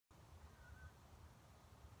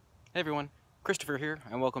Hey everyone, Christopher here,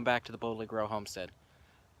 and welcome back to the Boldly Grow Homestead.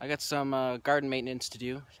 I got some garden maintenance to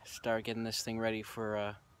do, start getting this thing ready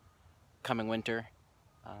for coming winter,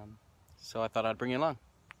 so I thought I'd bring you along.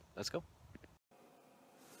 Let's go.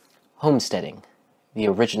 Homesteading, the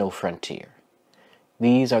original frontier.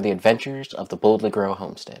 These are the adventures of the Boldly Grow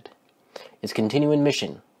Homestead. Its continuing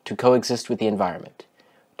mission to coexist with the environment,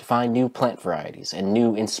 to find new plant varieties and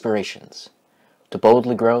new inspirations, to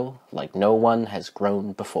boldly grow like no one has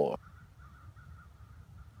grown before.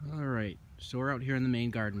 Alright, so we're out here in the main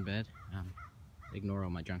garden bed. Ignore all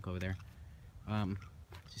my junk over there. You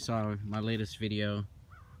saw my latest video,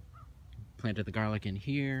 planted the garlic in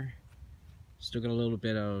here. Still got a little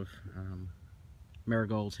bit of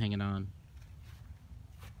marigolds hanging on.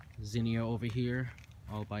 Zinnia over here,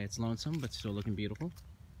 all by its lonesome, but still looking beautiful.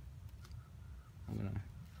 I'm gonna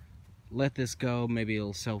let this go. Maybe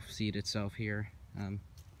it'll self-seed itself here.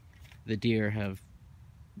 The deer have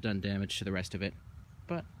done damage to the rest of it,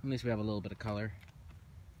 but at least we have a little bit of color.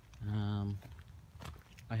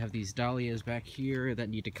 I have these dahlias back here that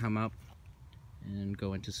need to come up and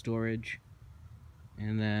go into storage.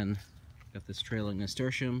 And then got this trailing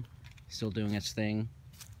nasturtium still doing its thing,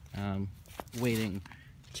 waiting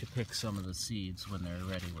to pick some of the seeds when they're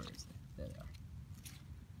ready. Where is it? There they are.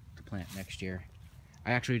 To plant next year.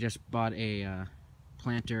 I actually just bought a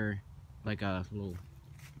planter, like a little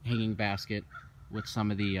hanging basket with some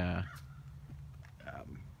of the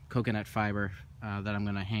coconut fiber that I'm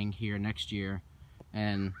going to hang here next year,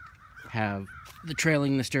 and have the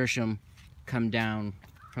trailing nasturtium come down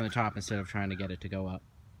from the top instead of trying to get it to go up.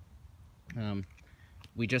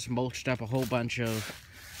 We just mulched up a whole bunch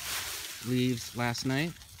of leaves last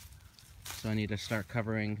night, so I need to start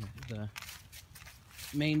covering the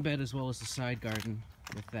main bed as well as the side garden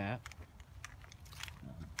with that.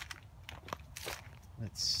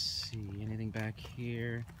 Let's see, anything back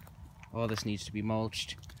here? All this needs to be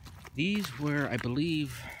mulched. These were, I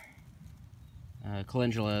believe,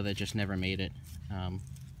 calendula that just never made it.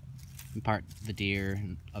 In part the deer,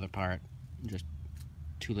 and other part just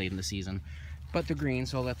too late in the season. But they're green,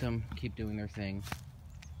 so I'll let them keep doing their thing.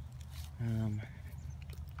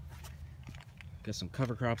 Got some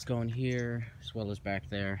cover crops going here, as well as back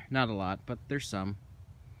there. Not a lot, but there's some.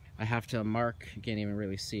 I have to mark, you can't even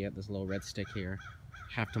really see it, this little red stick here.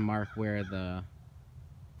 Have to mark where the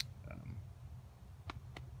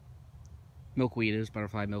milkweed is,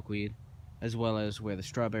 butterfly milkweed, as well as where the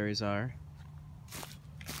strawberries are.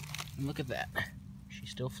 And look at that, she's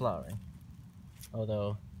still flowering.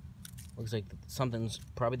 Although, looks like something's,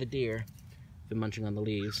 probably the deer, been munching on the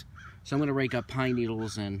leaves. So I'm going to rake up pine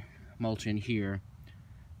needles and mulch in here,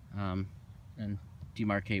 and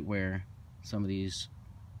demarcate where some of these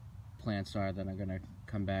plants are that I'm going to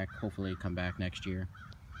come back, hopefully come back next year.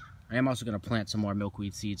 I am also going to plant some more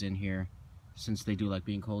milkweed seeds in here. Since they do like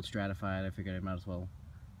being cold stratified, I figured I might as well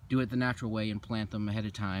do it the natural way and plant them ahead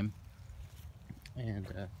of time, and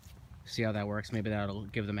see how that works. Maybe that'll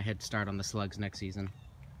give them a head start on the slugs next season.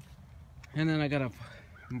 And then I gotta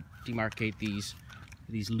demarcate these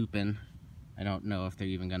lupin. I don't know if they're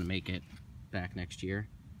even gonna make it back next year,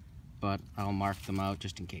 but I'll mark them out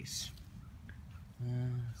just in case.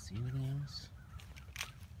 See anything else?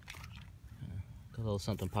 Got a little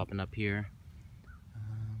something popping up here.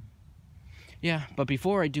 Yeah, but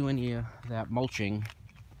before I do any of that mulching,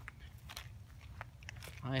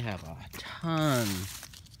 I have a ton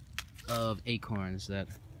of acorns that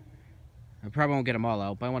I probably won't get them all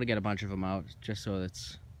out, but I want to get a bunch of them out just so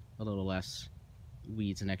it's a little less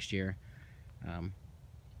weeds next year.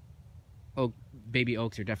 Baby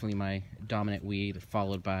oaks are definitely my dominant weed,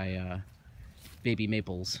 followed by baby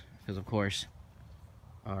maples, because of course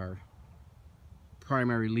our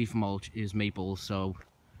primary leaf mulch is maple, so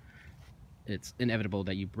it's inevitable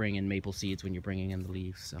that you bring in maple seeds when you're bringing in the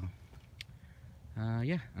leaves. So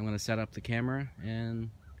yeah, I'm going to set up the camera and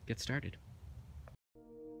get started.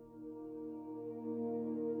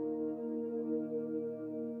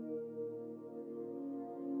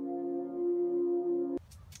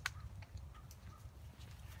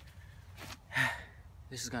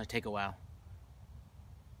 This is going to take a while.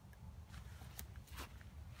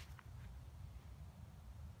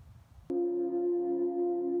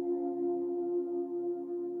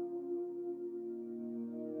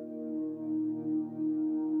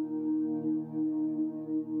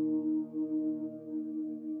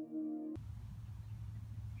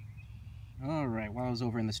 Alright, while I was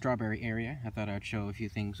over in the strawberry area, I thought I'd show a few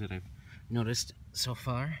things that I've noticed so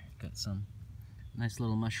far. Got some nice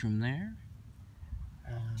little mushroom there.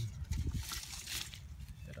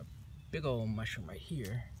 Got a big old mushroom right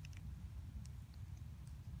here.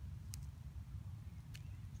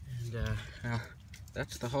 And Well,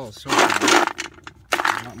 that's the haul so far.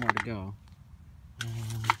 A lot more to go.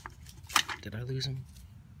 Did I lose him?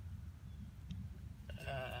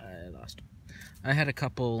 I lost him. I had a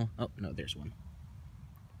couple... Oh, no, there's one.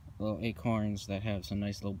 Little acorns that have some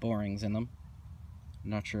nice little borings in them. I'm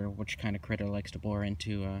not sure which kind of critter likes to bore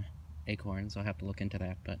into acorns. I'll have to look into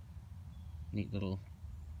that, but neat little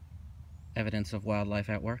evidence of wildlife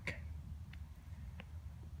at work.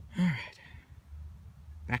 Alright,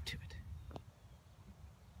 back to it.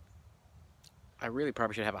 I really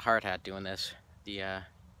probably should have a hard hat doing this. The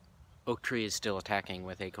oak tree is still attacking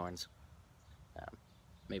with acorns.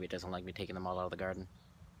 Maybe it doesn't like me taking them all out of the garden.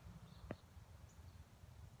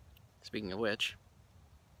 Speaking of which,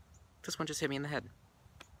 this one just hit me in the head.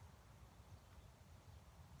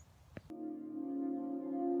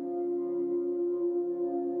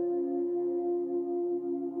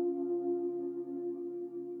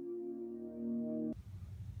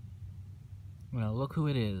 Well, look who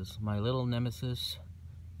it is, my little nemesis,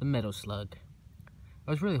 the meadow slug.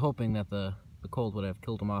 I was really hoping that the cold would have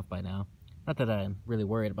killed him off by now. Not that I'm really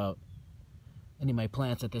worried about any of my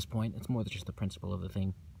plants at this point, it's more just the principle of the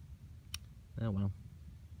thing. Oh well.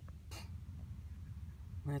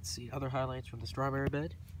 Let's see, other highlights from the strawberry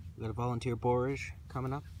bed. We got a volunteer borage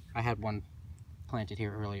coming up. I had one planted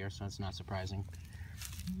here earlier, so it's not surprising.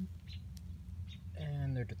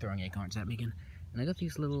 And they're throwing acorns at me again. And I got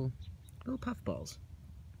these little puffballs.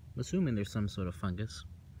 I'm assuming there's some sort of fungus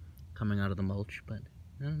coming out of the mulch, but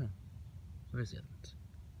I don't know. Where's the other ones?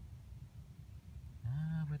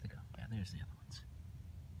 Where'd they go? Yeah, there's the other ones.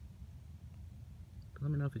 But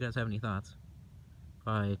let me know if you guys have any thoughts. If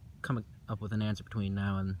I come up with an answer between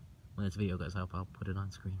now and when this video goes up, I'll put it on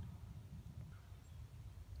screen.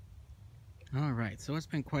 Alright, so it's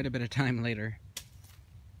been quite a bit of time later.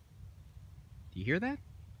 Do you hear that?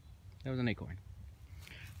 That was an acorn.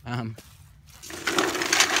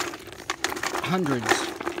 Hundreds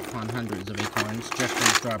upon hundreds of acorns just in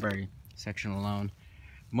the strawberry section alone.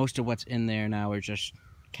 Most of what's in there now are just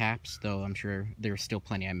caps, though I'm sure there's still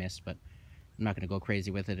plenty I missed, but I'm not going to go crazy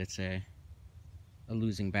with it. It's a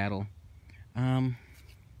losing battle. There's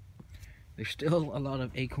still a lot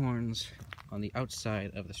of acorns on the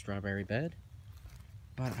outside of the strawberry bed,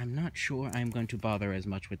 but I'm not sure I'm going to bother as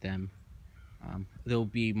much with them. They'll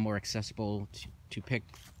be more accessible to pick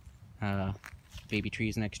baby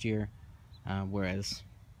trees next year, whereas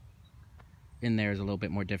in there is a little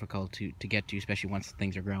bit more difficult to get to, especially once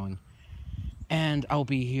things are growing. And I'll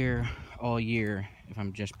be here all year if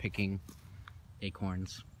I'm just picking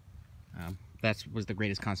acorns. That was the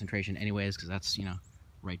greatest concentration anyways, because that's, you know,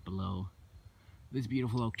 right below this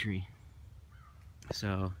beautiful oak tree.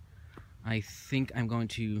 So I think I'm going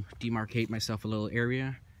to demarcate myself a little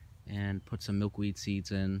area and put some milkweed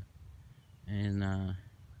seeds in, and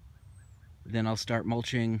then I'll start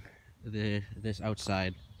mulching the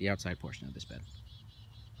outside portion of this bed.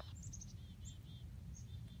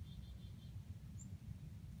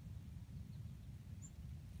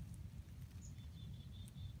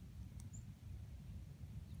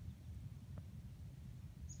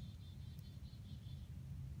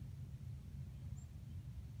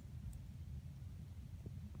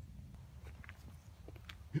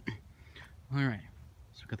 Alright,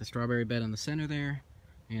 so I've got the strawberry bed in the center there,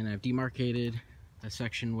 and I've demarcated a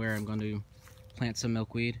section where I'm going to plant some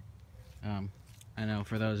milkweed. I know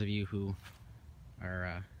for those of you who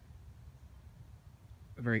are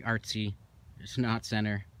very artsy, it's not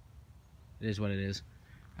center. It is what it is.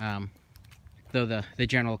 Though the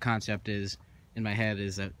general concept is, in my head,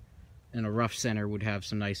 is that in a rough center would have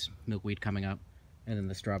some nice milkweed coming up, and then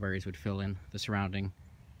the strawberries would fill in the surrounding.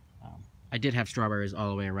 I did have strawberries all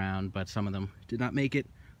the way around, but some of them did not make it,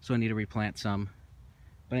 so I need to replant some.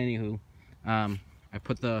 But anywho, I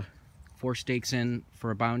put the 4 stakes in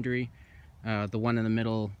for a boundary. The one in the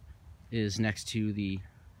middle is next to the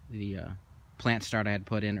plant start I had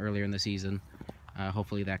put in earlier in the season.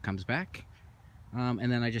 Hopefully that comes back. And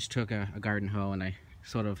then I just took a garden hoe and I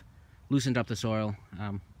sort of loosened up the soil.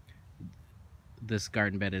 This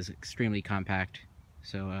garden bed is extremely compact,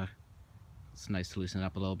 so it's nice to loosen it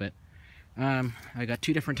up a little bit. I got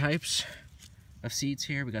 2 different types of seeds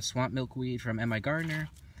here. We got swamp milkweed from M.I. Gardner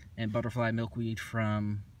and butterfly milkweed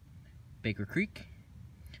from Baker Creek.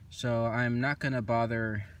 So I'm not going to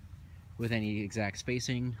bother with any exact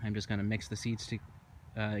spacing. I'm just going to mix the seeds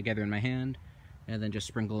together in my hand and then just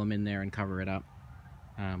sprinkle them in there and cover it up,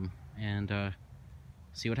 and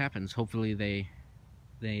see what happens. Hopefully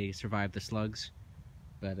they survive the slugs,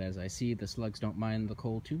 but as I see, the slugs don't mind the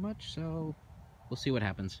cold too much, so we'll see what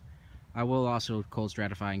happens. I will also cold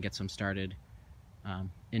stratify and get some started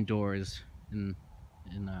indoors in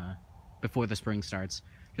before the spring starts,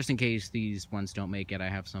 just in case these ones don't make it. I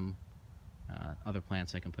have some other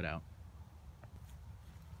plants I can put out.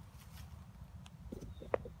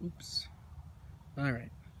 Oops.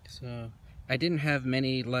 Alright, so I didn't have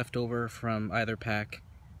many left over from either pack,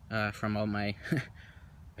 from all my,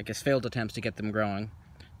 I guess, failed attempts to get them growing.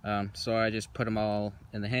 So I just put them all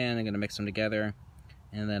in the hand. I'm going to mix them together,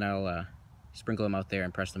 and then I'll sprinkle them out there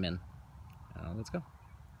and press them in. Let's go.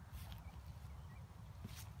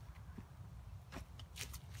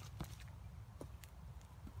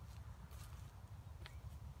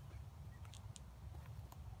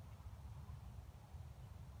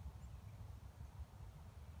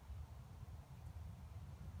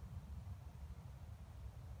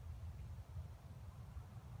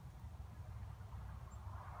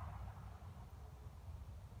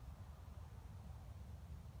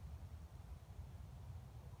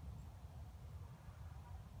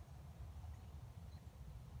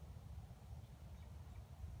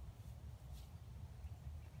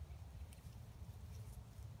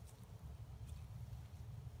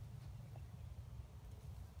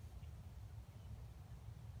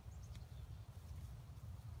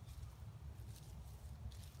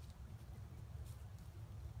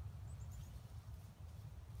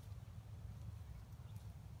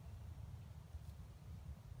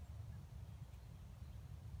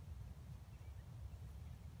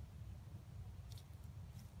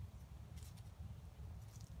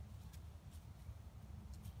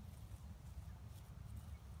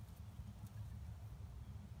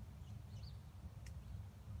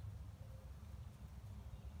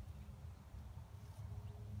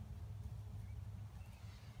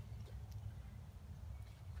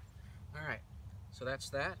 Alright, so that's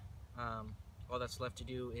that. All that's left to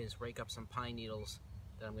do is rake up some pine needles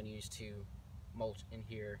that I'm going to use to mulch in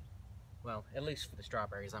here. Well, at least for the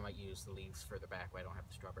strawberries. I might use the leaves further back where I don't have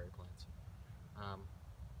the strawberry plants.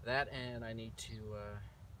 That, and I need to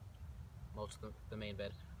mulch the main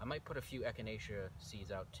bed. I might put a few echinacea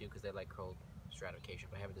seeds out too, because they like cold stratification,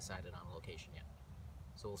 but I haven't decided on a location yet.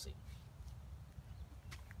 So we'll see.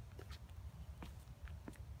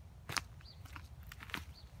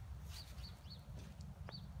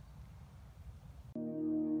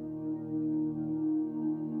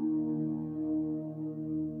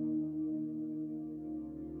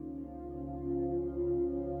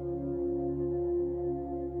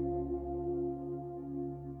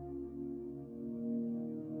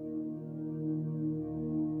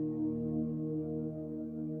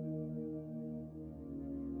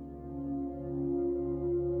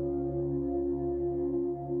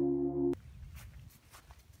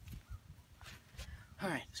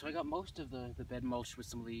 Alright, so I got most of the bed mulched with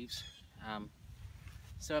some leaves.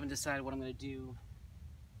 Still haven't decided what I'm going to do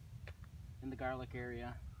in the garlic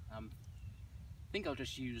area. I think I'll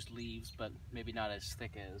just use leaves, but maybe not as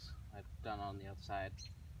thick as I've done on the outside.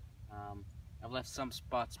 I've left some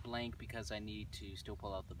spots blank because I need to still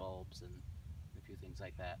pull out the bulbs and a few things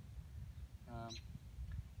like that.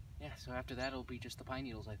 Yeah, so after that it'll be just the pine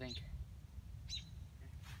needles, I think.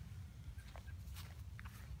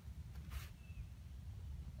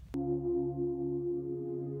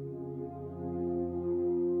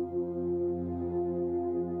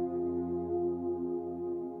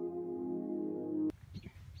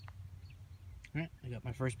 Alright, I got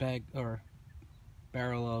my first bag, or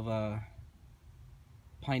barrel of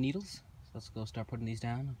pine needles. So let's go start putting these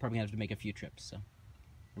down. I'm probably gonna have to make a few trips, so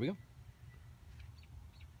here we go.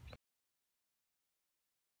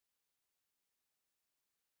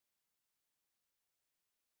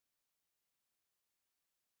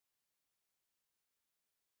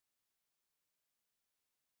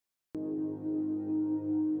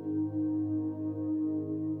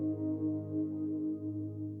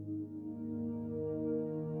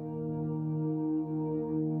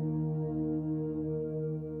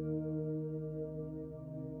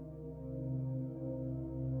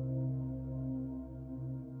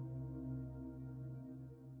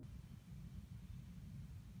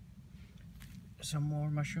 Some more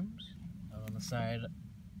mushrooms out on the side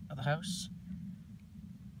of the house.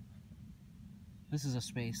 This is a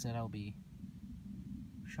space that I'll be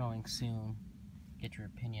showing soon. Get your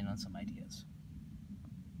opinion on some ideas.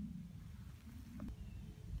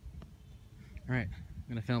 Alright, I'm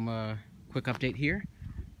gonna film a quick update here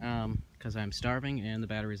because I'm starving and the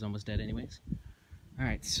battery's almost dead anyways.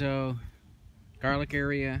 Alright, so garlic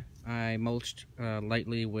area I mulched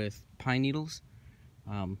lightly with pine needles.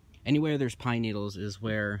 Anywhere there's pine needles is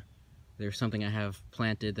where there's something I have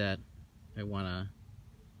planted that I want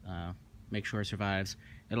to make sure survives.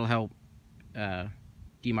 It'll help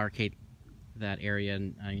demarcate that area,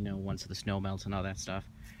 and you know, once the snow melts and all that stuff.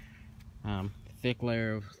 Thick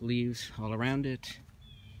layer of leaves all around it.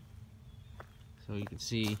 So you can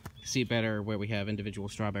see better where we have individual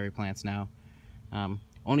strawberry plants now.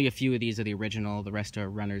 Only a few of these are the original, the rest are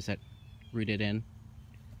runners that rooted in.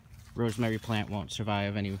 Rosemary plant won't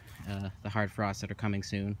survive any the hard frosts that are coming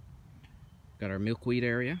soon. Got our milkweed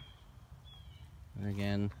area. And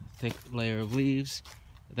again, thick layer of leaves.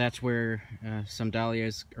 That's where some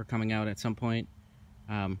dahlias are coming out at some point.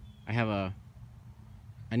 I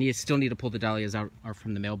still need to pull the dahlias out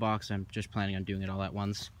from the mailbox. I'm just planning on doing it all at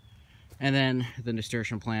once. And then the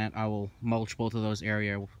nasturtium plant, I will mulch both of those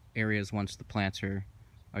areas once the plants are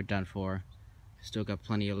done for. Still got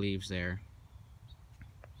plenty of leaves there.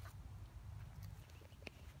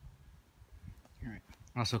 All right.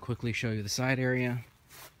 Also quickly show you the side area,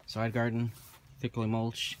 side garden, thickly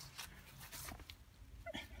mulched.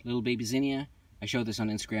 Little baby zinnia. I showed this on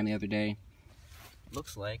Instagram the other day.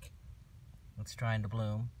 Looks like it's trying to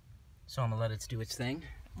bloom, so I'm gonna let it do its thing,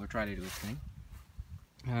 or try to do its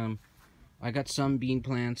thing. I got some bean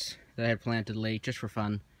plants that I had planted late just for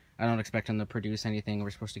fun. I don't expect them to produce anything. We're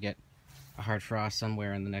supposed to get a hard frost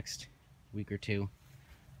somewhere in the next week or two,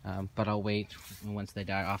 but I'll wait. Once they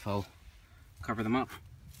die off, I'll cover them up.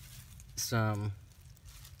 Some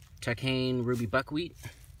Tucane ruby buckwheat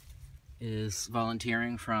is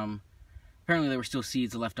volunteering from, apparently there were still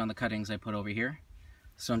seeds left on the cuttings I put over here,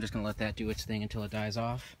 so I'm just going to let that do its thing until it dies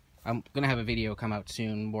off. I'm going to have a video come out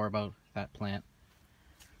soon more about that plant.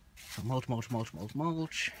 So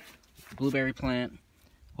mulch. Blueberry plant,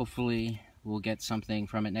 hopefully we'll get something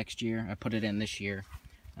from it next year. I put it in this year,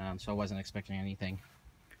 so I wasn't expecting anything.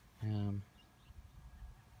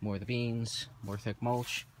 More of the beans, more thick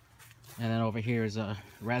mulch. And then over here is a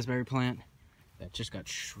raspberry plant that just got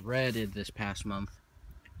shredded this past month.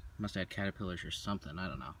 Must have had caterpillars or something, I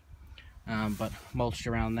don't know. But mulched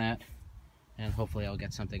around that, and hopefully I'll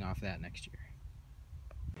get something off that next year.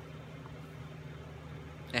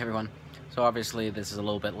 Hey everyone, so obviously this is a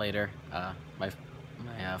little bit later. My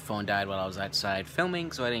phone died while I was outside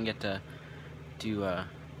filming, so I didn't get to do a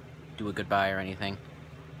goodbye or anything.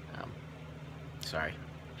 Sorry,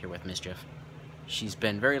 here with Mischief. She's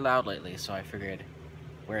been very loud lately, so I figured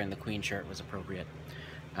wearing the Queen shirt was appropriate.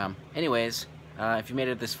 Anyways, if you made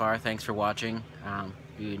it this far, thanks for watching.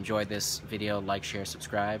 If you enjoyed this video, like, share,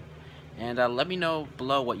 subscribe. And let me know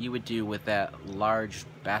below what you would do with that large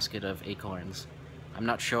basket of acorns. I'm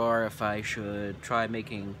not sure if I should try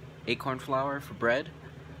making acorn flour for bread,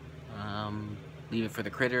 leave it for the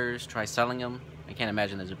critters, try selling them. I can't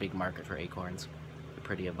imagine there's a big market for acorns. They're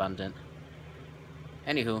pretty abundant.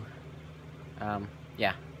 Anywho,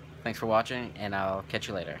 yeah, thanks for watching, and I'll catch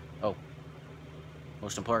you later. Oh,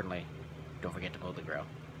 most importantly, don't forget to boldly grow.